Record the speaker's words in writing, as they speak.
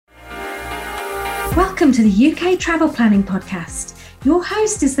Welcome to the UK Travel Planning Podcast. Your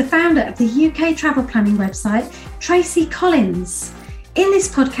host is the founder of the UK Travel Planning website, Tracy Collins. In this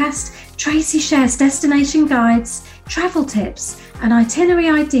podcast, Tracy shares destination guides, travel tips, and itinerary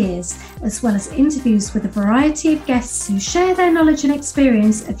ideas, as well as interviews with a variety of guests who share their knowledge and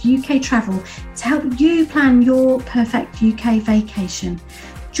experience of UK travel to help you plan your perfect UK vacation.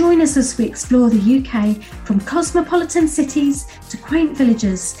 Join us as we explore the UK from cosmopolitan cities to quaint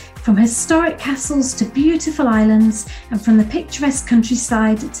villages, from historic castles to beautiful islands, and from the picturesque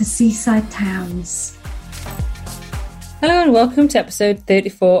countryside to seaside towns. Hello and welcome to episode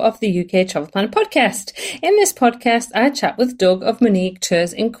 34 of the UK Travel Planner podcast. In this podcast, I chat with Doug of Meneage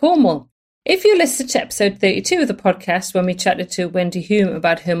Tours in Cornwall. If you listened to episode 32 of the podcast when we chatted to Wendy Hume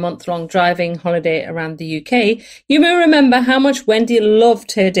about her month-long driving holiday around the UK, you may remember how much Wendy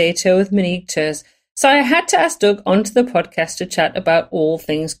loved her day tour with Meneage Tours. So I had to ask Doug onto the podcast to chat about all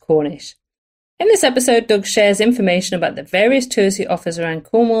things Cornish. In this episode, Doug shares information about the various tours he offers around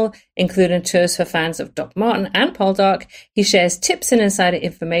Cornwall, including tours for fans of Doc Martin and Poldark. He shares tips and insider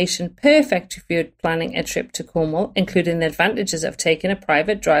information perfect if you're planning a trip to Cornwall, including the advantages of taking a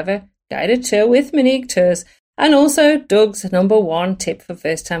private driver guided tour with Meneage Tours, and also Doug's number one tip for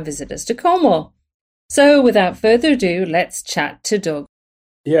first-time visitors to Cornwall. So without further ado, let's chat to Doug.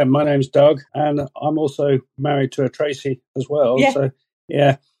 Yeah, my name's Doug, and I'm also married to a Tracy as well. Yeah. So,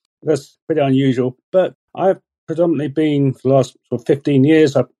 yeah, that's pretty unusual. But I've predominantly been, for the last 15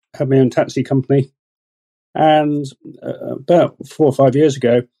 years, I've had my own taxi company. And about 4 or 5 years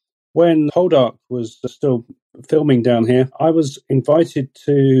ago, when Poldark was still filming down here, I was invited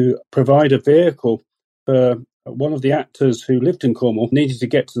to provide a vehicle for one of the actors who lived in Cornwall, needed to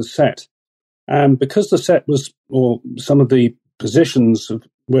get to the set. And because the set was, or some of the positions of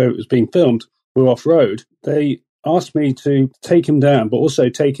where it was being filmed were off-road, they asked me to take him down, but also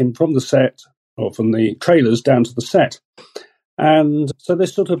take him from the set, or from the trailers down to the set. And so they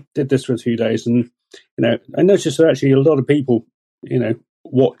sort of did this for a few days. And, I noticed there actually a lot of people,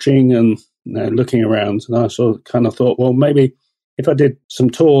 watching and looking around, and I sort of kind of thought, well, maybe if I did some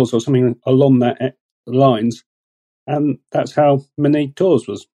tours or something along that lines, and that's how Meneage Tours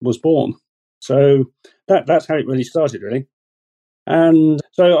was born. So that's how it really started, really. And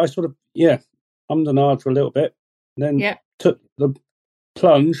so I sort of ummed and ahed for a little bit, then took the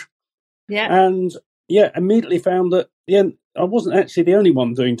plunge, and immediately found that I wasn't actually the only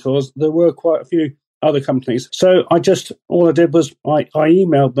one doing tours. There were quite a few other companies. So all I did was I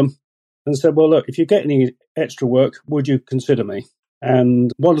emailed them and said, well, look, if you get any extra work, would you consider me?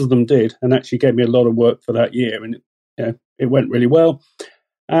 And one of them did, and actually gave me a lot of work for that year, and it went really well.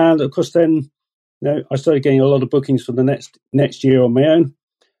 And of course, then I started getting a lot of bookings for the next year on my own.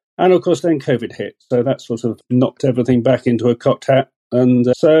 And of course, then COVID hit, so that sort of knocked everything back into a cocked hat. And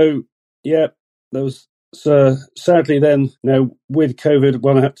there was sadly then, with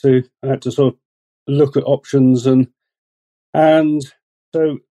COVID, I had to sort of look at options, and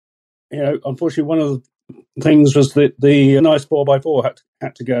so unfortunately one of the things was that the nice 4x4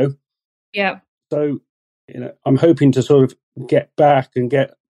 had to go. Yeah. So I'm hoping to sort of get back and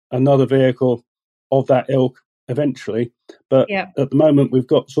get another vehicle of that ilk eventually, but at the moment we've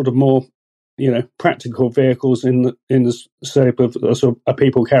got sort of more practical vehicles in the shape of sort of a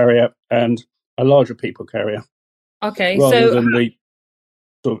people carrier and a larger people carrier. Okay, rather than the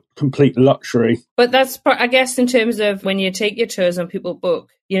sort of complete luxury. But that's, I guess, in terms of when you take your tours and people book,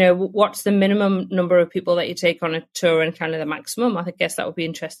 what's the minimum number of people that you take on a tour and kind of the maximum? I guess that would be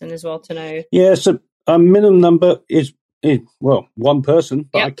interesting as well to know. Yeah, so a minimum number is one person,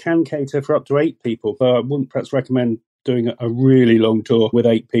 but I can cater for up to 8 people. But I wouldn't perhaps recommend doing a really long tour with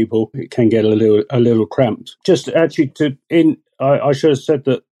 8 people. It can get a little cramped. Just actually I should have said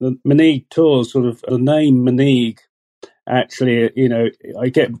that the Meneage Tours, sort of the name Meneage, actually, I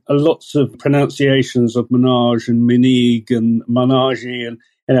get lots of pronunciations of Menage and Meneage and Menage,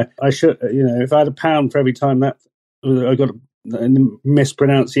 and I should, if I had £1 for every time that I got a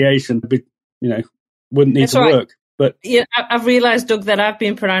mispronunciation, wouldn't need to work. But I've realised, Doug, that I've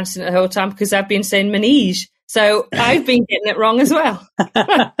been pronouncing it the whole time because I've been saying Meneage, so I've been getting it wrong as well.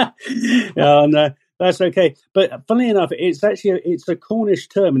 Oh no, that's okay. But funnily enough, it's a Cornish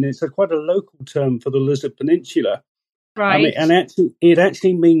term, and it's quite a local term for the Lizard Peninsula. Right. And it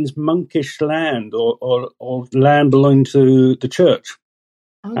actually means monkish land or land belonging to the church.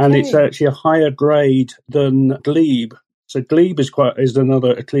 Okay. And it's actually a higher grade than glebe. So glebe is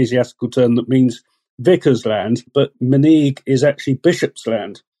another ecclesiastical term that means vicar's land, but Meneage is actually bishop's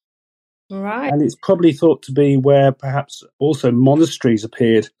land. Right. And it's probably thought to be where perhaps also monasteries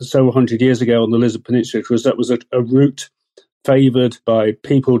appeared several hundred years ago on the Lizard Peninsula, because that was a route favoured by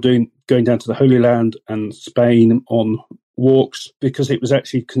people doing going down to the Holy Land and Spain on walks, because it was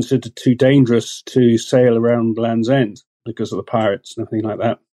actually considered too dangerous to sail around Land's End because of the pirates and everything like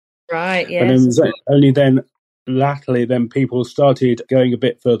that. Right, yes. But then it was only then, latterly, then people started going a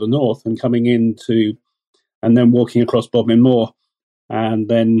bit further north and coming into, and then walking across Bodmin Moor, and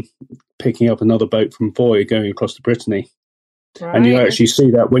then picking up another boat from Foy going across to Brittany. Right. And you actually see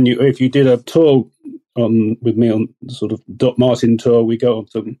that if you did a tour with me on sort of Doc Martin tour, we go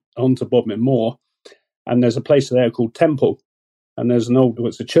onto Bodmin Moor, and there's a place there called Temple, and there's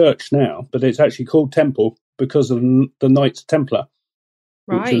it's a church now, but it's actually called Temple because of the Knights Templar,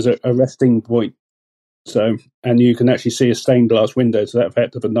 which was a resting point. So, and you can actually see a stained glass window to that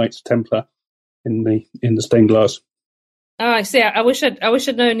effect of a Knights Templar in the stained glass. Oh, I see. I wish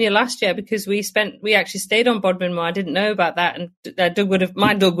I'd known you last year, because we actually stayed on Bodmin Moor. I didn't know about that, and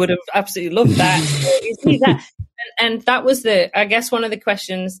my dog would have absolutely loved that. You see that, and that was I guess one of the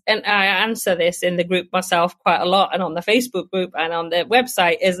questions, and I answer this in the group myself quite a lot, and on the Facebook group and on the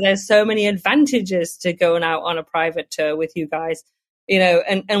website, is there's so many advantages to going out on a private tour with you guys,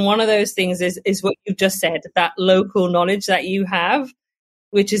 and one of those things is what you've just said, that local knowledge that you have,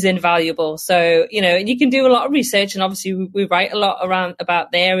 which is invaluable. So, and you can do a lot of research, and obviously we write a lot around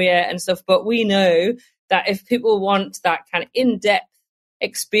about the area and stuff, but we know that if people want that kind of in-depth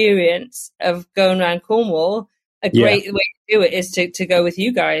experience of going around Cornwall, a great way to do it is to go with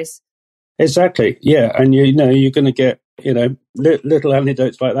you guys. Exactly. Yeah. And you're going to get, little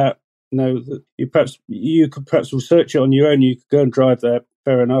anecdotes like that. You could perhaps research it on your own. You could go and drive there.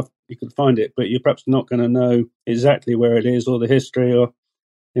 Fair enough. You could find it, but you're perhaps not going to know exactly where it is or the history, or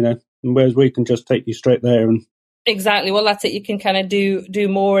whereas we can just take you straight there. And exactly. Well, that's it. You can kind of do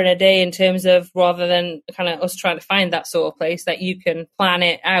more in a day, in terms of, rather than kind of us trying to find that sort of place, that you can plan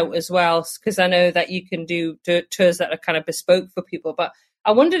it out as well. Because I know that you can do tours that are kind of bespoke for people. But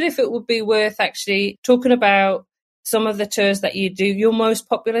I wondered if it would be worth actually talking about some of the tours that you do, your most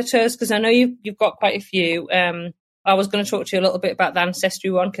popular tours, because I know you've got quite a few. I was going to talk to you a little bit about the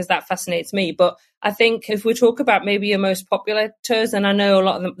Ancestry one, because that fascinates me. But I think if we talk about maybe your most popular tours, and I know a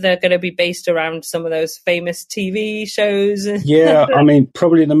lot of them, they're going to be based around some of those famous TV shows. Yeah, I mean,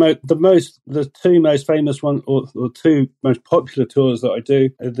 probably the two most famous ones, or the two most popular tours that I do,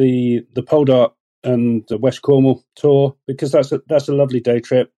 are the Pole Dart and the West Cornwall tour, because that's a lovely day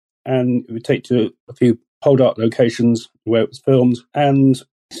trip, and we take to a few pole dart locations where it was filmed. And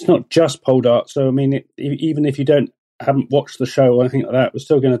it's not just pole dart. So, I mean, even if you haven't watched the show or anything like that, we're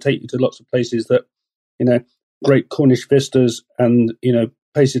still going to take you to lots of places that, great Cornish vistas, and,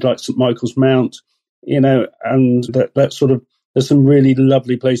 places like St Michael's Mount, and that sort of, there's some really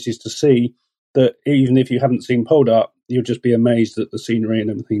lovely places to see that even if you haven't seen pole dart, you'll just be amazed at the scenery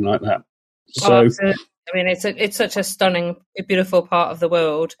and everything like that. So, I mean, it's such a stunning, beautiful part of the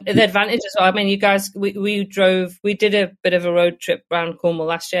world. The advantages are, I mean, you guys, we did a bit of a road trip around Cornwall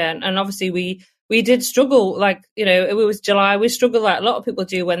last year, and obviously we did struggle, like, it was July, we struggled like a lot of people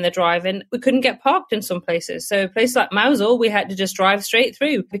do when they're driving. We couldn't get parked in some places. So places like Mousehole, we had to just drive straight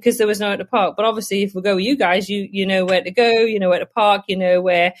through because there was nowhere to park. But obviously, if we go with you guys, you know where to go, you know where to park, you know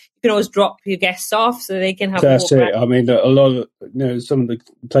where you can always drop your guests off so they can have a walk around. I mean, a lot of, some of the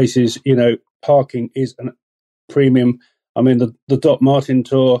places, parking is a premium. I mean, the Doc Martin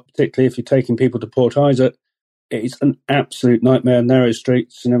tour, particularly if you're taking people to Port Isaac, it's an absolute nightmare, narrow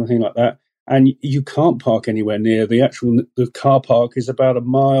streets and everything like that. And you can't park anywhere near. The car park is about a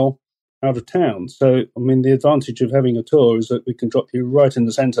mile out of town. So, I mean, the advantage of having a tour is that we can drop you right in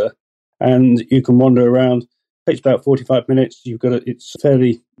the centre and you can wander around. It takes about 45 minutes.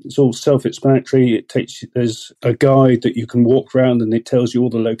 It's all self-explanatory. There's a guide that you can walk around, and it tells you all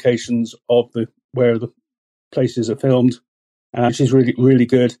the locations of where the places are filmed, which is really, really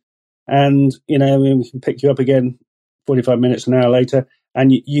good. And, we can pick you up again 45 minutes, an hour later,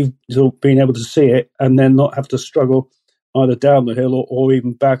 and you've been able to see it and then not have to struggle either down the hill or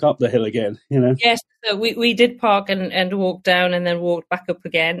even back up the hill again, Yes, so we did park and walk down and then walked back up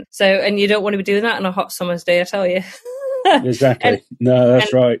again. So, and you don't want to be doing that on a hot summer's day, I tell you. Exactly.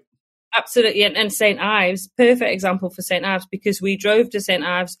 That's right. Absolutely. And St Ives, perfect example for St Ives, because we drove to St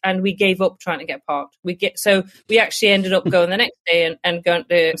Ives and we gave up trying to get parked. We actually ended up going the next day and going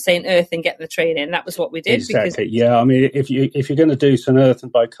to St Earth and getting the train in. That was what we did. Exactly. Yeah. I mean, if you're going to do St Earth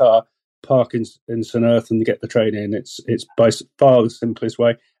and by car, park in St Earth and get the train in. It's by far the simplest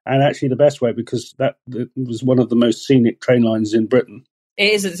way, and actually the best way, because that was one of the most scenic train lines in Britain.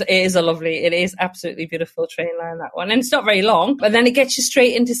 It is absolutely beautiful train line, that one, and it's not very long, but then it gets you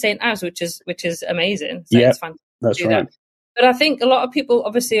straight into St Ives, which is amazing. So it's fantastic. That's right. But I think a lot of people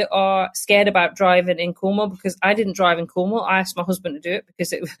obviously are scared about driving in Cornwall, because I didn't drive in Cornwall. I asked my husband to do it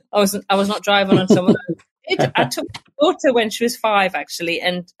because I was not driving on some of those. I took my daughter when she was 5, actually,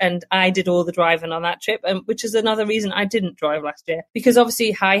 and I did all the driving on that trip, which is another reason I didn't drive last year, because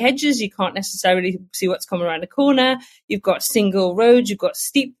obviously high hedges, you can't necessarily see what's coming around the corner. You've got single roads, you've got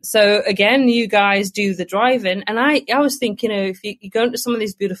steep. So again, you guys do the driving, and I was thinking, if you go into some of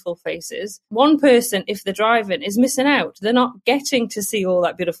these beautiful places, one person, if they're driving, is missing out. They're not getting to see all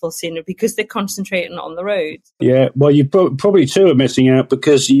that beautiful scenery because they're concentrating on the roads. Yeah, well, you probably two are missing out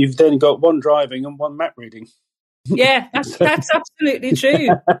because you've then got one driving and one map reading. Yeah, that's absolutely true.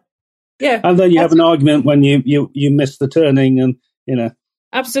 Yeah, and then you have an argument when you miss the turning, and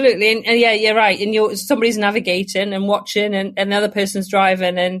absolutely, and yeah, you're right. And somebody's navigating and watching, and the other person's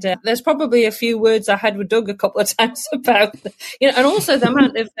driving. And there's probably a few words I had with Doug a couple of times about, and also the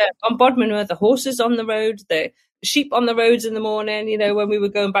amount of on Bodmin where the horses on the road, the sheep on the roads in the morning. When we were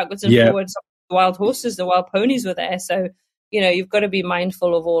going backwards and forwards, the wild horses, the wild ponies were there. So you've got to be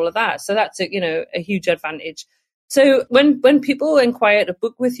mindful of all of that. So that's a huge advantage. So when people inquire to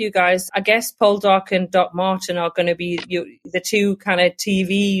book with you guys, I guess Poldark and Doc Martin are going to be the two kind of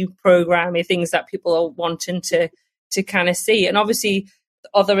TV programming things that people are wanting to kind of see. And obviously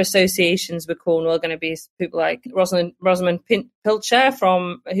other associations with Cornwall are going to be people like Rosamund Pilcher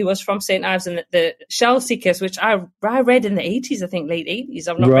who was from St. Ives, and the Shell Seekers, which I read in the 80s, I think late 80s.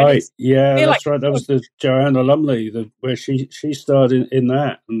 I've not read it. Yeah, that's right. That was the Joanna Lumley, where she starred in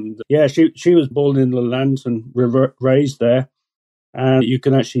that. And yeah, she was born in the land and raised there. And you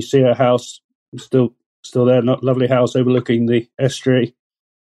can actually see her house still there, not lovely house overlooking the estuary.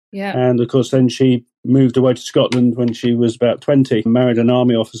 Yeah. And of course, then she moved away to Scotland when she was about 20, married an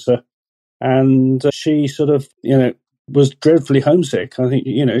army officer. And she sort of, was dreadfully homesick. I think,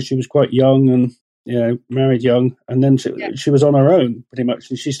 she was quite young and, married young. And then she was on her own pretty much.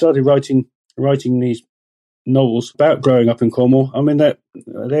 And she started writing these novels about growing up in Cornwall. I mean,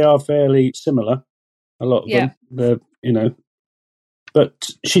 they are fairly similar, a lot of them. They're, but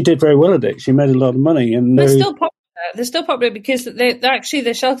she did very well at it. She made a lot of money. And they're still popular. They're still popular because actually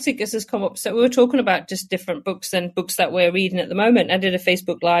the Shell Seekers has come up. So we were talking about just different books and books that we're reading at the moment. I did a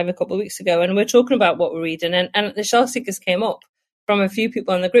Facebook Live a couple of weeks ago, and we're talking about what we're reading, and the Shell Seekers came up from a few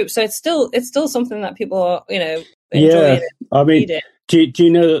people in the group. So it's still something that people are enjoying. Yeah, I mean, do you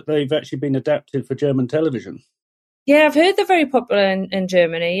know that they've actually been adapted for German television? Yeah, I've heard they're very popular in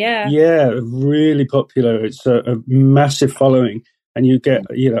Germany. Yeah, really popular. It's a massive following. And you get,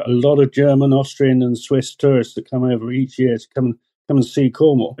 a lot of German, Austrian, and Swiss tourists that come over each year to come and see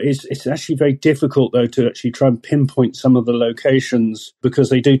Cornwall. It's actually very difficult, though, to actually try and pinpoint some of the locations, because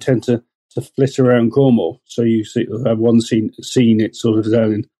they do tend to flit around Cornwall. So you see, have one scene, it's sort of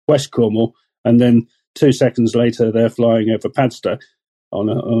down in West Cornwall, and then 2 seconds later they're flying over Padstow on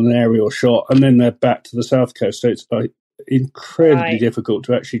an aerial shot, and then they're back to the south coast. So it's incredibly difficult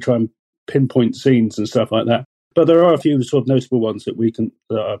to actually try and pinpoint scenes and stuff like that. But there are a few sort of notable ones that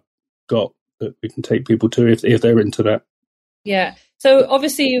I've got that we can take people to if they're into that. Yeah. So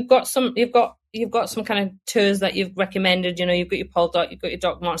obviously you've got some kind of tours that you've recommended. You've got your Poldark, you've got your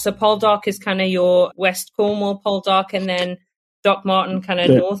Doc Martin. So Poldark is kind of your West Cornwall Poldark, and then Doc Martin kind of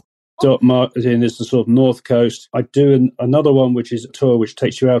north. Doc Martin is the sort of north coast. I do another one which is a tour which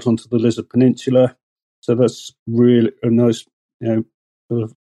takes you out onto the Lizard Peninsula. So that's really a nice, sort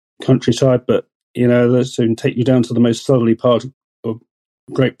of countryside, but they'll soon take you down to the most southerly part of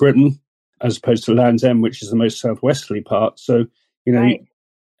Great Britain, as opposed to Land's End, which is the most southwesterly part. So,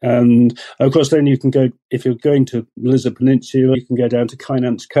 and of course, then you can go, if you're going to Lizard Peninsula, you can go down to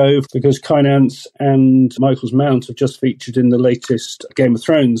Kynance Cove, because Kynance and Michael's Mount have just featured in the latest Game of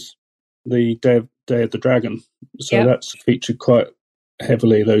Thrones, the Day of the Dragon. So that's featured quite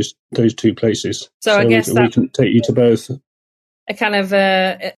heavily, those two places. So I guess we can take you to both. A kind of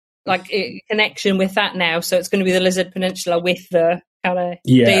like a connection with that now, so it's going to be the Lizard Peninsula with the kind of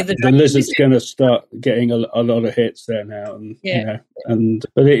the Lizard's going to start getting a lot of hits there now, and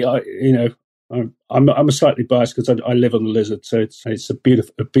I'm slightly biased because I live on the Lizard, so it's a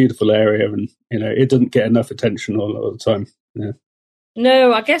beautiful area, and it doesn't get enough attention all the time. Yeah.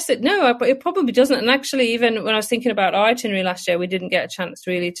 No, I guess it probably doesn't. And actually, even when I was thinking about our itinerary last year, we didn't get a chance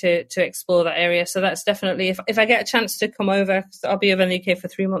really to explore that area. So that's definitely, if I get a chance to come over, because I'll be over in the UK for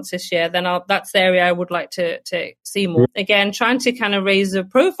 3 months this year, then that's the area I would like to see more. Again, trying to kind of raise the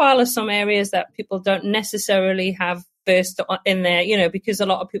profile of some areas that people don't necessarily have first in there, because a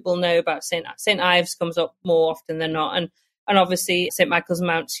lot of people know about St. Ives comes up more often than not. And obviously St. Michael's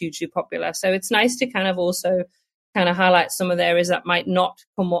Mount's hugely popular. So it's nice to kind of also kind of highlight some of the areas that might not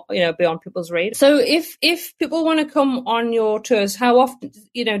come, be on people's radar. So if people want to come on your tours, how often,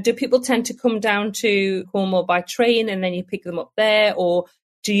 do people tend to come down to Cornwall by train and then you pick them up there, or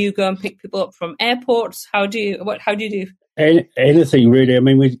do you go and pick people up from airports? How do you do? Anything really. I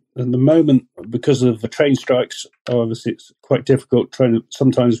mean, at the moment, because of the train strikes, obviously it's quite difficult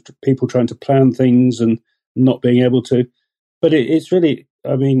sometimes people trying to plan things and not being able to. But it's really,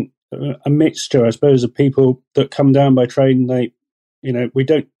 I mean, a mixture, I suppose, of people that come down by train. We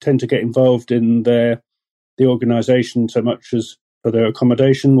don't tend to get involved in the organisation so much as for their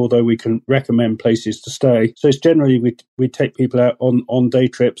accommodation, although we can recommend places to stay. So it's generally we take people out on day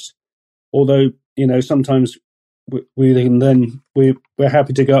trips, although, sometimes we're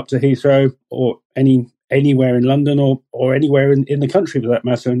happy to go up to Heathrow or anywhere in London or anywhere in the country for that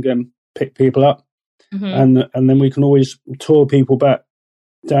matter and go and pick people up. Mm-hmm. And then we can always tour people back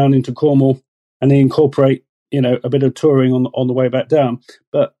down into Cornwall and then incorporate, a bit of touring on the way back down.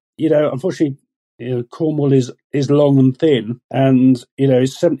 But, unfortunately, Cornwall is long and thin, and,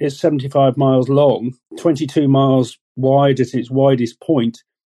 it's 75 miles long, 22 miles wide at its widest point,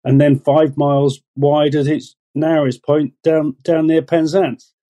 and then 5 miles wide at its narrowest point down near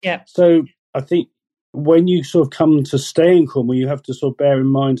Penzance. Yeah. So I think when you sort of come to stay in Cornwall, you have to sort of bear in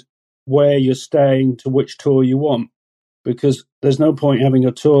mind where you're staying to which tour you want, because there's no point having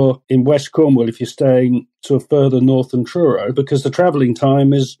a tour in West Cornwall if you're staying sort of further north than Truro, because the travelling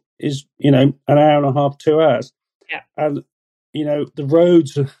time is an hour and a half, 2 hours. Yeah. And the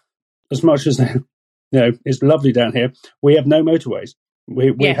roads, as much as it's lovely down here, we have no motorways.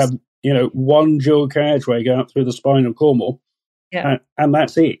 We have one dual carriageway going up through the spine of Cornwall, and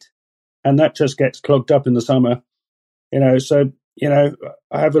that's it. And that just gets clogged up in the summer, So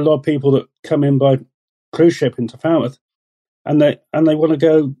I have a lot of people that come in by cruise ship into Falmouth, and they want to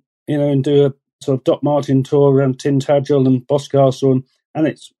go, and do a sort of Doc Martin tour around Tintagel and Boscastle,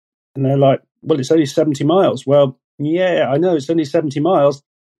 and they're like, well, it's only 70 miles. Well, yeah, I know it's only 70 miles,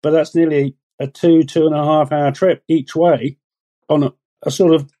 but that's nearly a 2.5 hour trip each way on a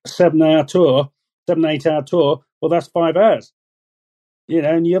sort of 8 hour tour. Well, that's 5 hours,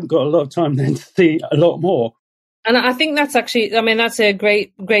 and you haven't got a lot of time then to see a lot more. And I think that's actually, that's a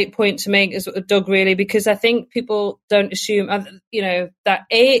great point to make, Doug, really, because I think people don't assume, that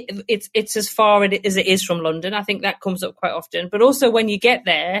it's as far as it is from London. I think that comes up quite often. But also when you get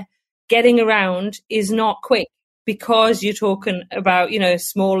there, getting around is not quick, because you're talking about,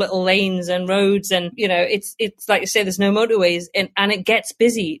 small little lanes and roads, and, it's like you say, there's no motorways, and it gets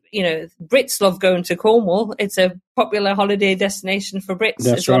busy. Brits love going to Cornwall. It's a popular holiday destination for Brits.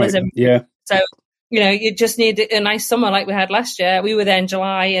 That's as well right. as everything. Yeah. So, you just need a nice summer like we had last year. We were there in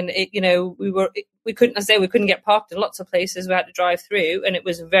July, and we couldn't get parked in lots of places. We had to drive through, and it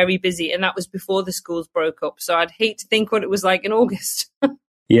was very busy. And that was before the schools broke up. So I'd hate to think what it was like in August.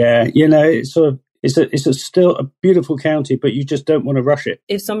 Yeah, it's sort of it's still a beautiful county, but you just don't want to rush it.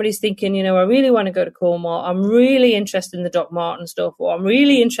 If somebody's thinking, I really want to go to Cornwall, I'm really interested in the Doc Martin stuff, or I'm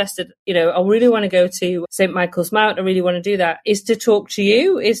really interested, I really want to go to St. Michael's Mount, I really want to do that, is to talk to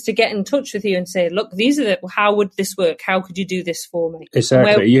you, is to get in touch with you and say, look, how would this work? How could you do this for me?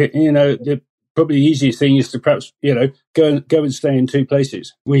 Exactly. The probably the easiest thing is to perhaps, go and stay in two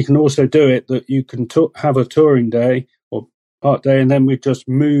places. We can also do it that you can have a touring day or part day, and then we just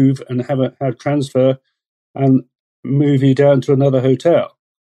move and have a transfer and move you down to another hotel.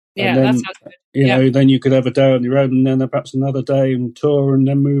 Yeah, then, that sounds good. Then you could have a day on your own, and then perhaps another day and tour, and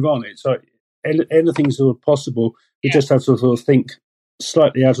then move on. It's like anything's sort of possible. You just have to sort of think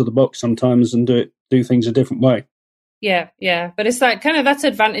slightly out of the box sometimes and do things a different way. Yeah. But it's like that's the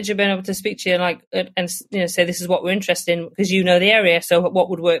advantage of being able to speak to you and say this is what we're interested in, because you know the area, so what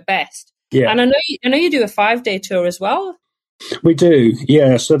would work best. Yeah. And I know you do a 5-day tour as well. We do,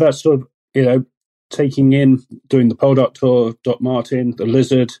 yeah. So that's sort of, doing the Poldark tour, Doc Martin, the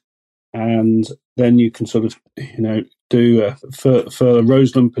Lizard, and then you can sort of, do for the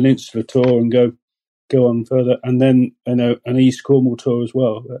Roseland Peninsula tour and go on further, and then, an East Cornwall tour as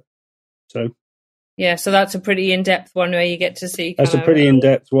well. So that's a pretty in-depth one where you get to see. That's a pretty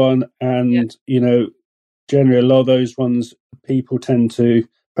in-depth one, and, generally a lot of those ones people tend to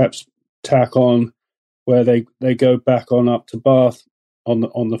perhaps tack on where they go back on up to Bath on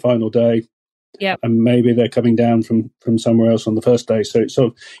the final day. Yeah. And maybe they're coming down from somewhere else on the first day. So it's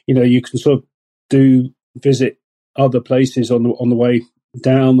sort of, you can sort of visit other places on the way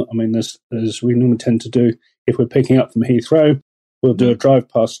down. I mean, as we normally tend to do, if we're picking up from Heathrow, we'll do a drive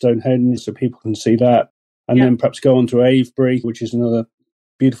past Stonehenge so people can see that. And then perhaps go on to Avebury, which is another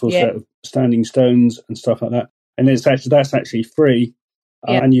beautiful set of standing stones and stuff like that. And that's actually free.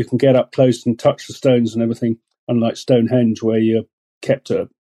 And you can get up close and touch the stones and everything unlike Stonehenge, where you're kept at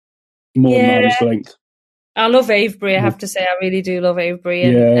more than arm's length. I love Avebury, I have to say. I really do love Avebury.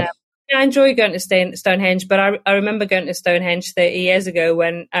 And I enjoy going to Stonehenge, but I remember going to Stonehenge 30 years ago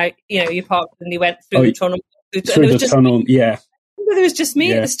when you parked and you went through the tunnel. Through the tunnel, yeah. There was just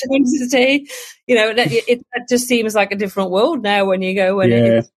me at the Stonehenge today. It just seems like a different world now when you go, when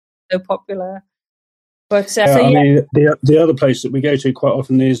it's so popular. But the other place that we go to quite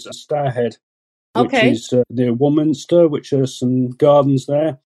often is Starhead, which is near Warminster, which are some gardens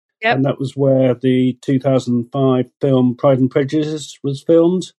there. Yep. And that was where the 2005 film Pride and Prejudice was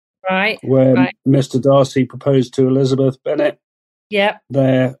filmed. Right. Where Mr. Darcy proposed to Elizabeth Bennet. Yeah.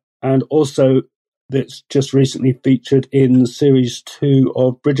 There. And also, that's just recently featured in series 2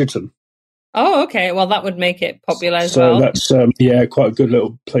 of Bridgerton. Oh, okay. Well, that would make it popular as well. So that's, quite a good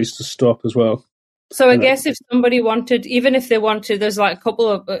little place to stop as well. So I guess if somebody wanted, even if they wanted, there's like a couple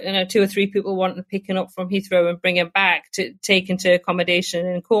of, 2 or 3 people wanting picking up from Heathrow and bring it back to take into accommodation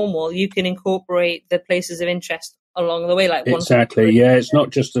in Cornwall, you can incorporate the places of interest along the way. Exactly. Yeah. It's not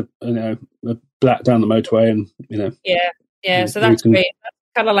just a black down the motorway and, Yeah. So that's great. That's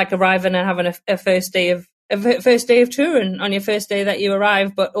kind of like arriving and having a first day of touring on your first day that you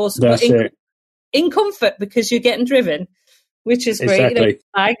arrive, but also in comfort because you're getting driven. Which is great. Exactly.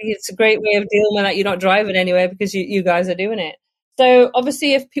 It's a great way of dealing with that. You're not driving anywhere because you guys are doing it. So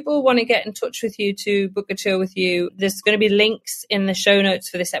obviously, if people want to get in touch with you to book a tour with you, there's going to be links in the show notes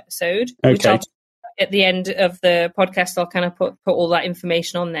for this episode, which I'll at the end of the podcast, I'll kind of put all that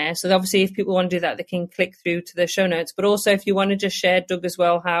information on there. So obviously, if people want to do that, they can click through to the show notes. But also, if you want to just share, Doug, as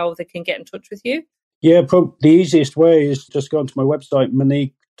well, how they can get in touch with you. Yeah, the easiest way is just go onto my website,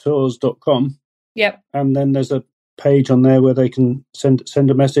 meneagetours.com. Yep. And then there's a page on there where they can send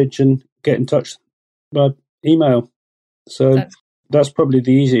a message and get in touch by email. So that's probably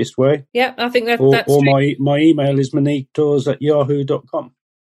the easiest way. Yeah, I think that's or my email is meneagetours@yahoo.com.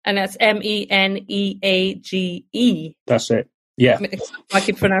 And that's MENEAGE. That's it. Yeah. I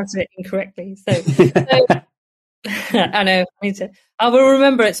keep pronouncing it incorrectly. So I know. I will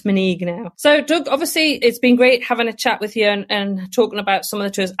remember it's Meneage now. So, Doug, obviously, it's been great having a chat with you and talking about some of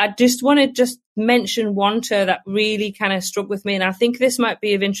the tours. I just want to mention one tour that really kind of struck with me, and I think this might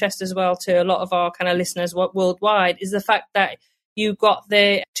be of interest as well to a lot of our kind of listeners worldwide, is the fact that you got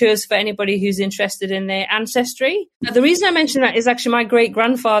the tours for anybody who's interested in their ancestry. Now, the reason I mention that is actually my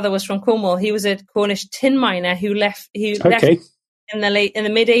great-grandfather was from Cornwall. He was a Cornish tin miner who left in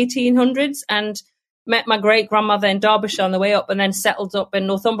the mid-1800s and met my great-grandmother in Derbyshire on the way up and then settled up in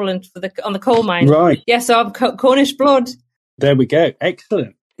Northumberland on the coal mine. Right. Yeah, so I'm Cornish blood. There we go.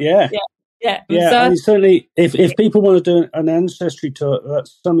 Excellent. Yeah. Yeah. Yeah, and certainly if people want to do an ancestry tour,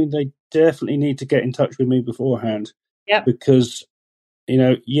 that's something they definitely need to get in touch with me beforehand. Yeah. Because,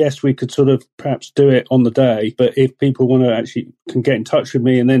 yes, we could sort of perhaps do it on the day, but if people want to actually can get in touch with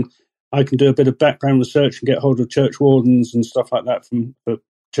me and then I can do a bit of background research and get hold of church wardens and stuff like that for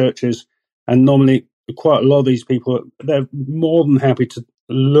churches. And normally quite a lot of these people, they're more than happy to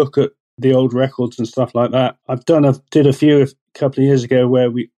look at the old records and stuff like that. Did a few a couple of years ago where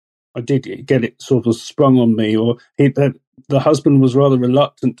I did get it sort of sprung on me, or the husband was rather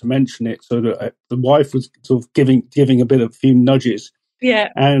reluctant to mention it, so that the wife was sort of giving a few nudges. Yeah.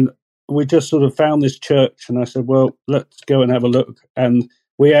 And we just sort of found this church, and I said, well, let's go and have a look. And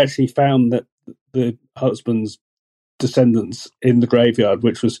we actually found that the husband's descendants in the graveyard,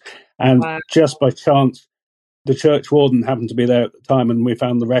 just by chance, the church warden happened to be there at the time, and we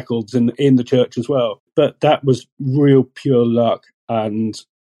found the records in the church as well. But that was real pure luck, and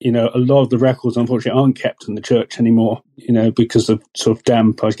a lot of the records unfortunately aren't kept in the church anymore, because of sort of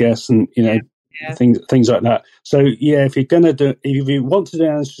damp, I guess, and things like that. So if you want to do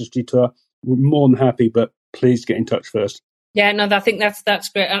an ancestry tour, we're more than happy, but please get in touch first. Yeah, no, I think that's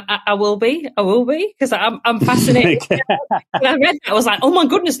great. I will be because I'm fascinated. When I read that, I was like, oh my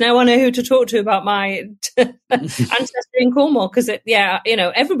goodness, now I know who to talk to about my ancestry in Cornwall. Because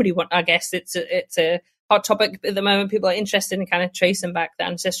everybody I guess it's a hot topic at the moment. People are interested in kind of tracing back the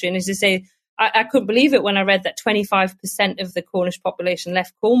ancestry. And as you say, I couldn't believe it when I read that 25% of the Cornish population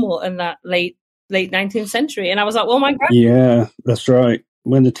left Cornwall in that late 19th century. And I was like, oh my God. Yeah, that's right.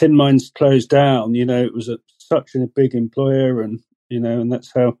 When the tin mines closed down, it was such a big employer, and and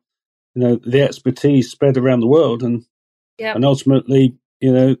that's how the expertise spread around the world, and ultimately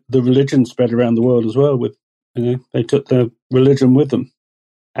the religion spread around the world as well. With they took their religion with them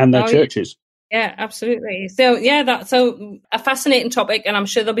and their churches. Yeah, absolutely. So that's a fascinating topic, and I'm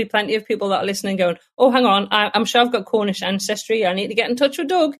sure there'll be plenty of people that are listening going, oh, hang on, I'm sure I've got Cornish ancestry. I need to get in touch with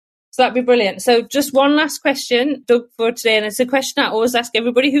Doug. So that'd be brilliant. So just one last question, Doug, for today, and it's a question I always ask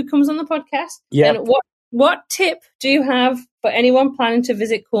everybody who comes on the podcast. Yeah. And what what tip do you have for anyone planning to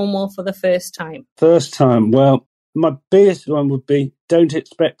visit Cornwall for the first time? First time, well, my biggest one would be don't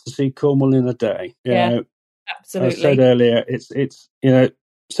expect to see Cornwall in a day. You know, absolutely. I said earlier, it's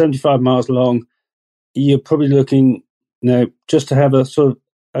 75 miles long. You're probably looking, just to have a sort of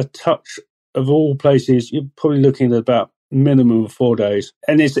a touch of all places, you're probably looking at about minimum of 4 days.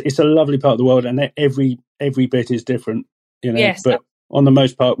 And it's a lovely part of the world, and every bit is different, Yes, but on the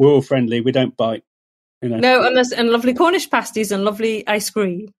most part, we're all friendly. We don't bite, No, and lovely Cornish pasties and lovely ice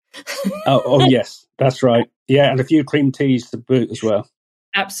cream. oh, yes, that's right. Yeah, and a few cream teas to boot as well.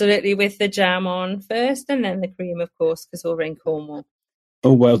 Absolutely, with the jam on first and then the cream, of course, because we're in Cornwall.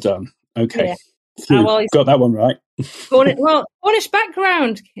 Oh, well done. Okay. Yeah. Got that one right. Cornish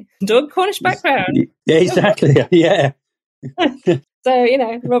background, Doug, Cornish background. Yeah, exactly. Yeah. So,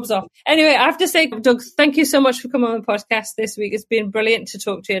 rubs off. Anyway, I have to say, Doug, thank you so much for coming on the podcast this week. It's been brilliant to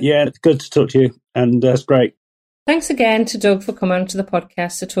talk to you. Yeah, it's good to talk to you, and that's great. Thanks again to Doug for coming onto the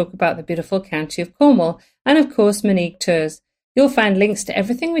podcast to talk about the beautiful county of Cornwall and, of course, Meneage Tours. You'll find links to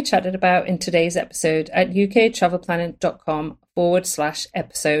everything we chatted about in today's episode at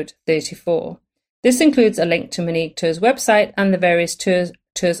uktravelplanning.com/episode 34. This includes a link to Meneage Tours' website and the various tours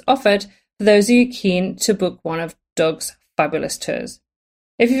offered for those of you keen to book one of Doug's fabulous tours.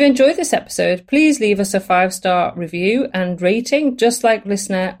 If you've enjoyed this episode, please leave us a 5-star review and rating, just like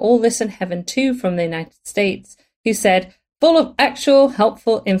listener All This in Heaven 2 from the United States, who said, full of actual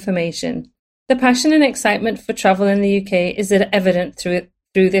helpful information. The passion and excitement for travel in the UK is evident through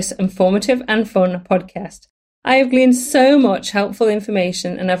this informative and fun podcast. I have gleaned so much helpful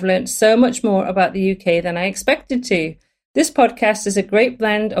information and I've learned so much more about the UK than I expected to. This podcast is a great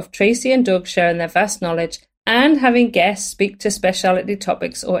blend of Tracy and Doug sharing their vast knowledge and having guests speak to speciality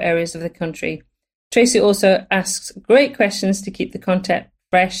topics or areas of the country. Tracy also asks great questions to keep the content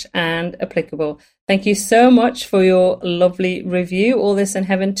fresh and applicable. Thank you so much for your lovely review, All This in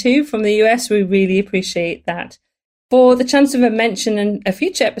Heaven 2 from the US. We really appreciate that. For the chance of a mention in a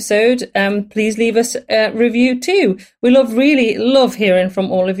future episode, please leave us a review too. We really love hearing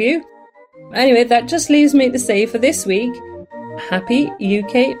from all of you. Anyway, that just leaves me to say for this week, happy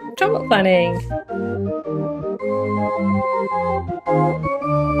UK travel planning.